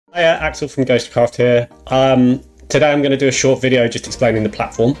Hi, Axel from Ghostcraft here. Today I'm going to do a short video just explaining the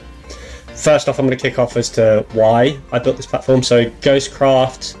platform. First off, I'm going to kick off as to why I built this platform. So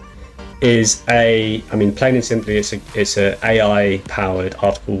Ghostcraft is plain and simply, it's an AI-powered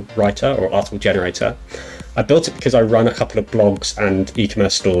article writer or article generator. I built it because I run a couple of blogs and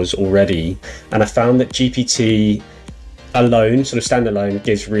e-commerce stores already, and I found that GPT alone, sort of standalone,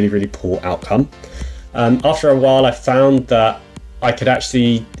 gives really, really poor outcome. After a while, I found that I could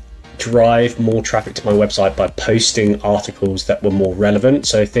actually drive more traffic to my website by posting articles that were more relevant,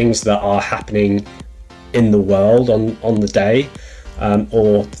 so things that are happening in the world on the day,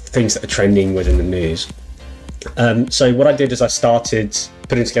 or things that are trending within the news. So what I did is I started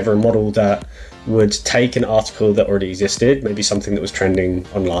putting together a model that would take an article that already existed, maybe something that was trending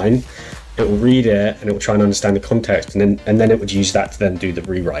online. It will read it and it will try and understand the context, and then it would use that to then do the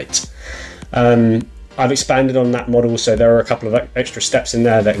rewrite. I've expanded on that model, so there are a couple of extra steps in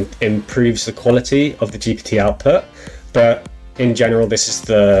there that improves the quality of the GPT output, but in general, this is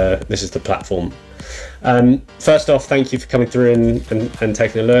the platform. First off, thank you for coming through and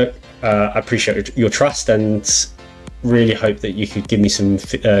taking a look. I appreciate your trust and really hope that you could give us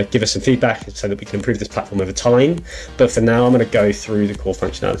some feedback so that we can improve this platform over time. But for now, I'm going to go through the core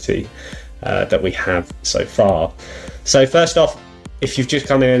functionality that we have so far. So first off, if you've just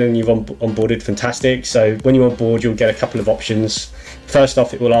come in and you've onboarded, fantastic. So when you onboard, you'll get a couple of options. First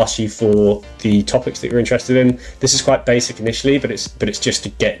off, it will ask you for the topics that you're interested in. This is quite basic initially, but it's just to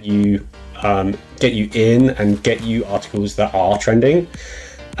get you in and get you articles that are trending.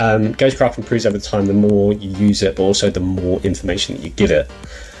 Ghostcraft improves over time the more you use it, but also the more information that you give it.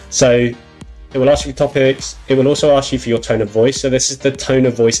 So it will ask you topics. It will also ask you for your tone of voice. So this is the tone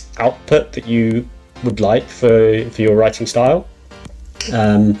of voice output that you would like for your writing style.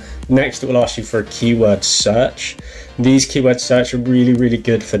 Next, it will ask you for a keyword search. These keyword search are really, really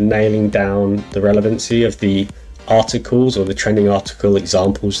good for nailing down the relevancy of the articles or the trending article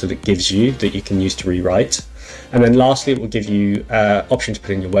examples that it gives you that you can use to rewrite. And then lastly, it will give you option to put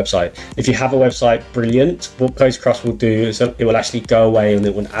in your website. If you have a website, brilliant. What Ghostcraft will do is it will actually go away and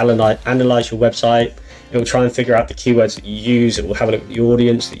it will analyze your website. It will try and figure out the keywords that you use. It will have a look at the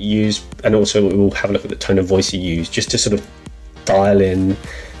audience that you use, and also it will have a look at the tone of voice you use, just to sort of dial in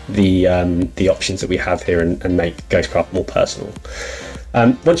the options that we have here and make Ghostcraft more personal.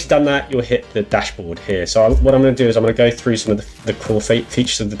 Once you've done that, you'll hit the dashboard here. So what I'm going to do is I'm going to go through some of the core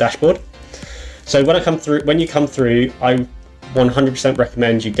features of the dashboard. So when you come through, I 100%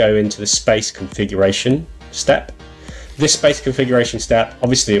 recommend you go into the space configuration step. This space configuration step,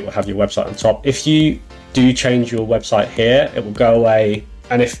 obviously it will have your website on top. If you do change your website here, it will go away,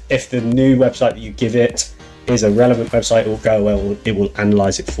 and if the new website that you give it is a relevant website, it will go away, it will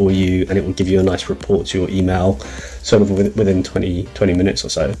analyze it for you, and it will give you a nice report to your email sort of within 20 minutes or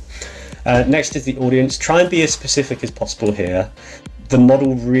so. Next is the audience. Try and be as specific as possible here. The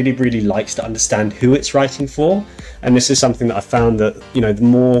model really, really likes to understand who it's writing for, and this is something that I found that, you know, the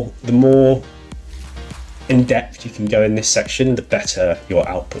more in depth you can go in this section, the better your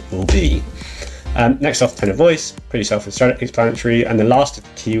output will be. Next off, tone of voice, pretty self-explanatory, and the last is the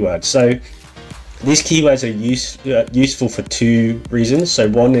keywords. So these keywords are useful for two reasons. So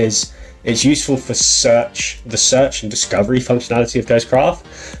one is it's useful for the search and discovery functionality of Ghostcraft,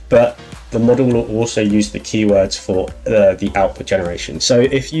 but the model will also use the keywords for the output generation. So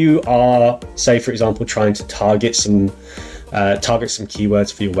if you are, say for example, trying to target some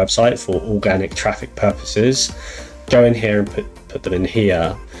keywords for your website for organic traffic purposes, go in here and put them in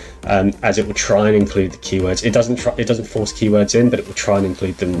here, as it will try and include the keywords. It doesn't force keywords in, but it will try and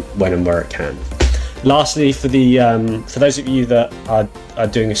include them when and where it can. Lastly, for those of you that are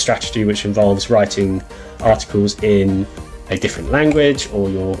doing a strategy which involves writing articles in a different language, or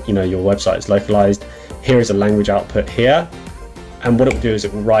your website is localized, here is a language output here, and what it will do is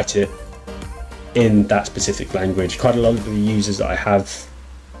it will write it in that specific language. Quite a lot of the users that I have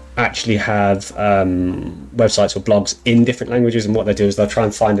actually have websites or blogs in different languages, and what they do is they'll try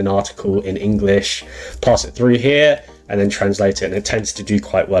and find an article in English, pass it through here, and then translate it, and it tends to do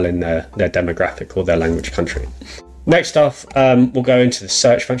quite well in their demographic or their language country. Next off, we'll go into the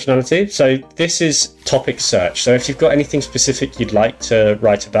search functionality. So this is topic search. So if you've got anything specific you'd like to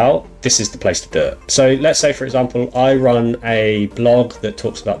write about, this is the place to do it. So let's say, for example, I run a blog that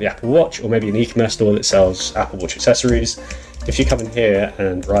talks about the Apple Watch, or maybe an e-commerce store that sells Apple Watch accessories. If you come in here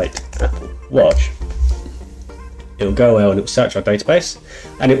and write Apple Watch, it will go away and it will search our database,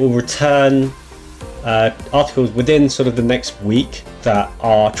 and it will return articles within sort of the next week that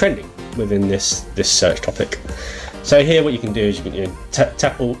are trending within this search topic. So here what you can do is you can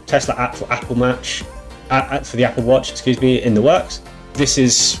Tesla app for Apple Watch, in the works. this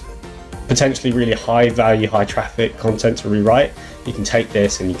is potentially really high value, high traffic content to rewrite, you can take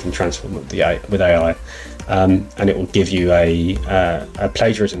this and you can transform it with AI, and it will give you a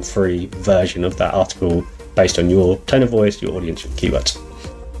plagiarism-free version of that article based on your tone of voice, your audience, your keywords.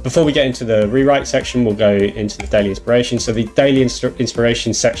 Before we get into the rewrite section, we'll go into the daily inspiration. So the daily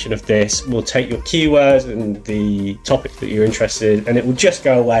inspiration section of this will take your keywords and the topic that you're interested in, and it will just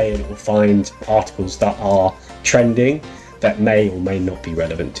go away and it will find articles that are trending that may or may not be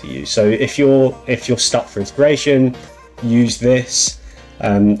relevant to you. So if you're stuck for inspiration, use this.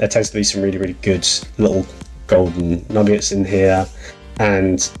 There tends to be some really good little golden nuggets in here,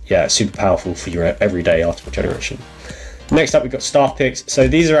 and yeah, super powerful for your everyday article generation. Next up, we've got staff picks. So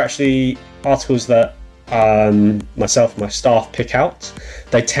these are actually articles that myself and my staff pick out.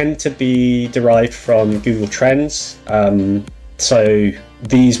 They tend to be derived from Google Trends. So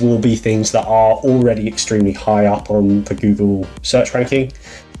these will be things that are already extremely high up on the Google search ranking.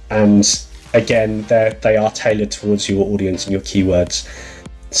 And again, they are tailored towards your audience and your keywords.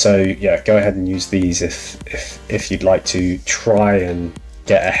 So yeah, go ahead and use these if you'd like to try and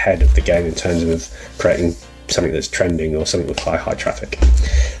get ahead of the game in terms of creating something that's trending or something with high traffic.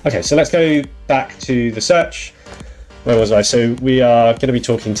 Okay, so let's go back to the search. Where was I? So we are going to be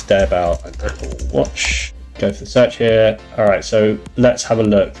talking today about an Apple Watch. Go for the search here. All right, so let's have a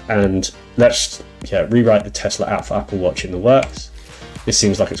look and let's rewrite the Tesla app for Apple Watch in the works. This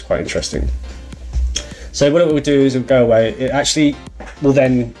seems like it's quite interesting. So what it will do is it will go away. It actually will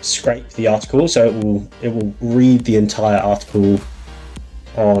then scrape the article, so it will read the entire article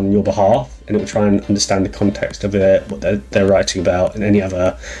on your behalf, and it will try and understand the context of it, what they're writing about, and any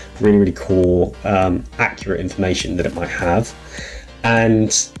other really core accurate information that it might have.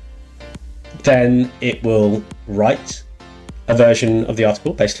 And then it will write a version of the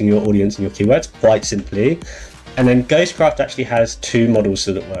article based on your audience and your keywords, quite simply. And then Ghostcraft actually has two models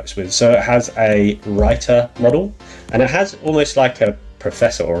that it works with. So it has a writer model, and it has almost like a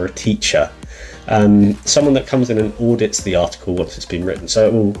professor or a teacher, someone that comes in and audits the article once it's been written. So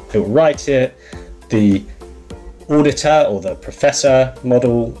it will write it, the auditor or the professor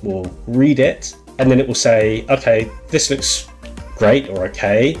model will read it, and then it will say, okay, this looks great or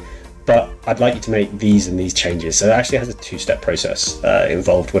okay, but I'd like you to make these and these changes. So it actually has a two-step process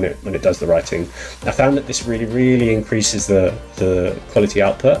involved when it does the writing. I found that this really increases the quality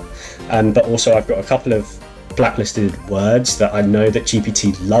output, but also I've got a couple of blacklisted words that I know that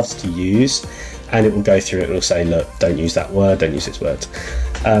GPT loves to use, and it will go through it and it'll say, look, don't use that word, don't use this word.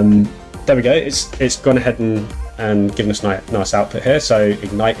 There we go, it's gone ahead and given us nice output here. So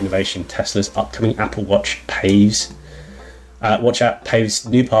Ignite Innovation, Tesla's upcoming Apple Watch Watch app paves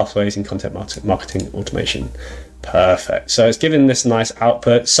new pathways in content marketing automation. Perfect. So it's given this nice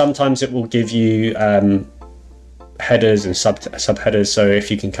output. Sometimes it will give you headers and subheaders, so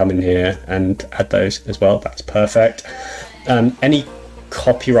if you can come in here and add those as well, that's perfect. Any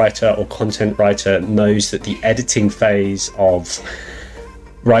copywriter or content writer knows that the editing phase of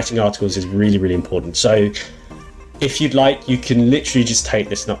writing articles is really important. So if you'd like, you can literally just take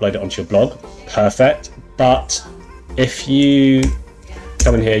this and upload it onto your blog. Perfect. But if you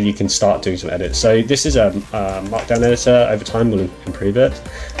come in here, you can start doing some edits. So this is a markdown editor. Over time we'll improve it,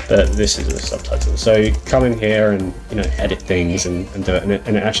 but this is a subtitle. So come in here and edit things and do it,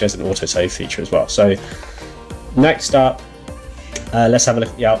 and it actually has an autosave feature as well. So next up, let's have a look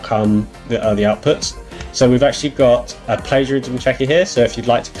at the outcome, the outputs. So we've actually got a plagiarism checker here. So if you'd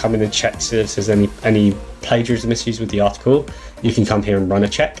like to come in and check if there's any plagiarism issues with the article, you can come here and run a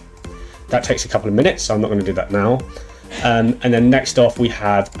check. That takes a couple of minutes, so I'm not going to do that now. And then next off, we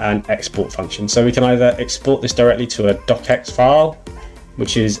have an export function. So we can either export this directly to a docx file,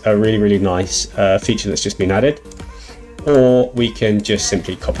 which is a really nice feature that's just been added, or we can just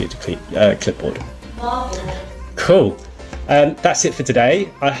simply copy it to clipboard. Cool. That's it for today.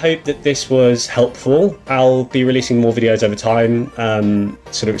 I hope that this was helpful. I'll be releasing more videos over time,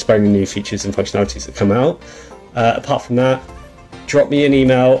 sort of explaining new features and functionalities that come out. Apart from that, drop me an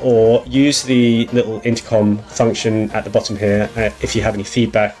email or use the little intercom function at the bottom here if you have any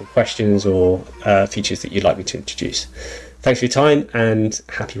feedback or questions or features that you'd like me to introduce. Thanks for your time and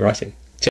happy writing.